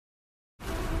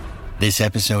This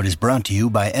episode is brought to you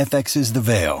by FX's The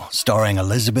Veil, starring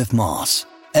Elizabeth Moss.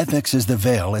 FX's The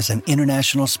Veil is an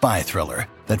international spy thriller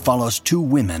that follows two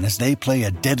women as they play a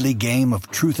deadly game of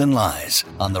truth and lies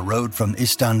on the road from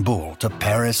Istanbul to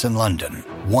Paris and London.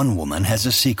 One woman has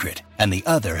a secret, and the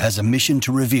other has a mission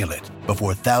to reveal it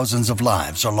before thousands of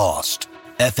lives are lost.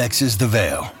 FX's The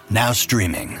Veil, now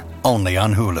streaming, only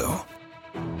on Hulu.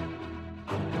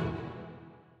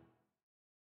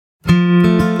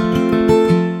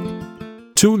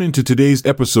 Tune into today's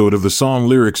episode of the Song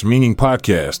Lyrics Meaning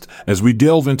Podcast as we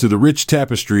delve into the rich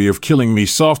tapestry of Killing Me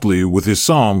Softly with His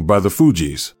Song by the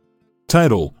Fugees.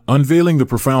 Title: Unveiling the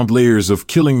Profound Layers of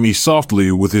Killing Me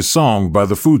Softly with His Song by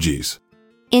the Fugees.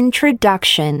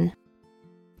 Introduction.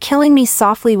 Killing Me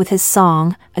Softly with His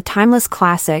Song, a timeless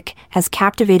classic, has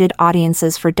captivated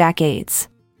audiences for decades.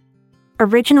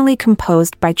 Originally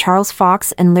composed by Charles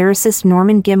Fox and lyricist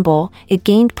Norman Gimbel, it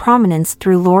gained prominence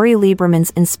through Laurie Lieberman's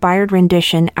inspired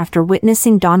rendition after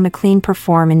witnessing Don McLean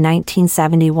perform in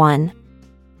 1971.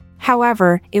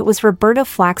 However, it was Roberta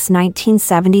Flack's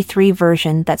 1973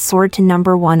 version that soared to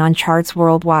number 1 on charts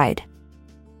worldwide.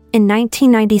 In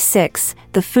 1996,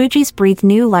 the Fugees breathed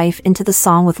new life into the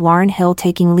song with Lauryn Hill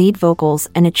taking lead vocals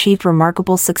and achieved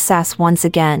remarkable success once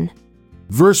again.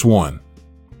 Verse 1.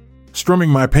 Strumming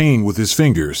my pain with his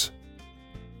fingers,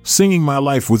 singing my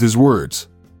life with his words,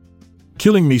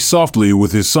 killing me softly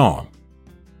with his song,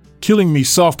 killing me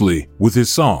softly with his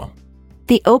song.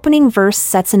 The opening verse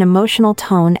sets an emotional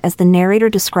tone as the narrator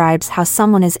describes how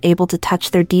someone is able to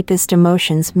touch their deepest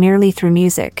emotions merely through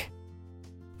music.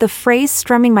 The phrase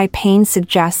strumming my pain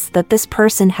suggests that this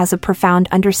person has a profound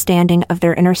understanding of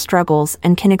their inner struggles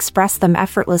and can express them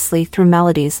effortlessly through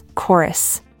melodies.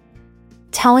 Chorus.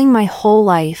 Telling my whole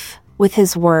life with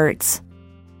his words,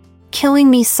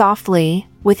 killing me softly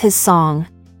with his song.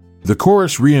 The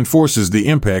chorus reinforces the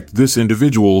impact this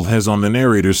individual has on the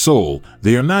narrator's soul.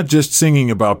 They are not just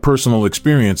singing about personal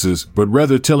experiences, but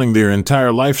rather telling their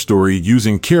entire life story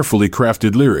using carefully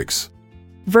crafted lyrics.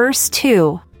 Verse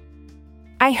 2.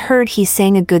 I heard he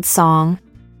sang a good song.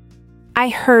 I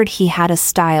heard he had a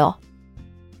style.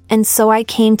 And so I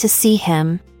came to see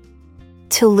him,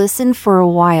 to listen for a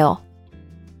while.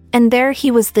 And there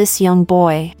he was, this young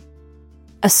boy,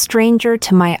 a stranger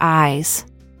to my eyes.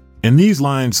 In these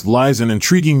lines lies an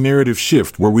intriguing narrative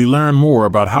shift where we learn more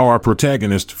about how our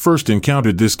protagonist first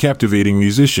encountered this captivating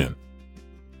musician.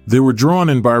 They were drawn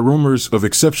in by rumors of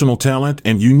exceptional talent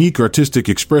and unique artistic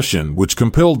expression, which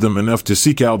compelled them enough to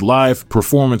seek out live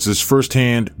performances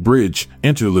firsthand. Bridge,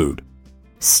 interlude.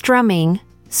 Strumming,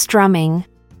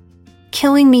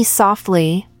 killing me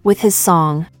softly with his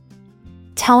song.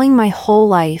 Telling my whole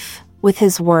life with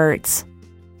his words,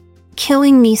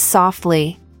 killing me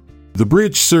softly. The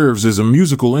bridge serves as a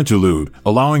musical interlude,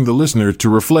 allowing the listener to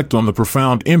reflect on the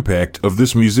profound impact of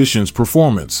this musician's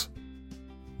performance.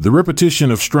 The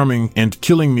repetition of strumming and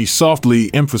killing me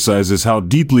softly emphasizes how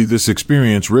deeply this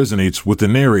experience resonates with the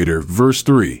narrator. Verse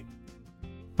 3.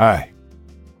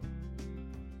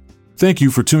 Thank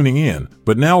you for tuning in,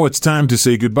 but now it's time to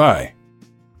say goodbye.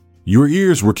 Your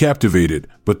ears were captivated,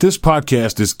 but this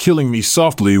podcast is killing me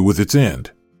softly with its end.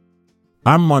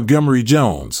 I'm Montgomery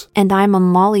Jones. And I'm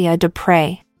Amalia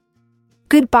Dupre.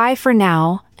 Goodbye for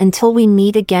now, until we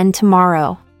meet again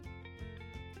tomorrow.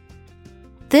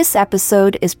 This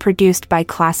episode is produced by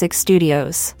Classic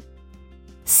Studios.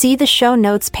 See the show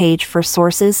notes page for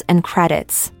sources and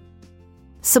credits.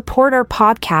 Support our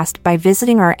podcast by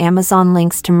visiting our Amazon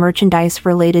links to merchandise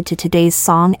related to today's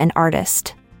song and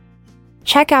artist.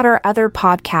 Check out our other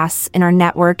podcasts in our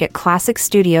network at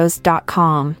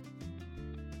classicstudios.com.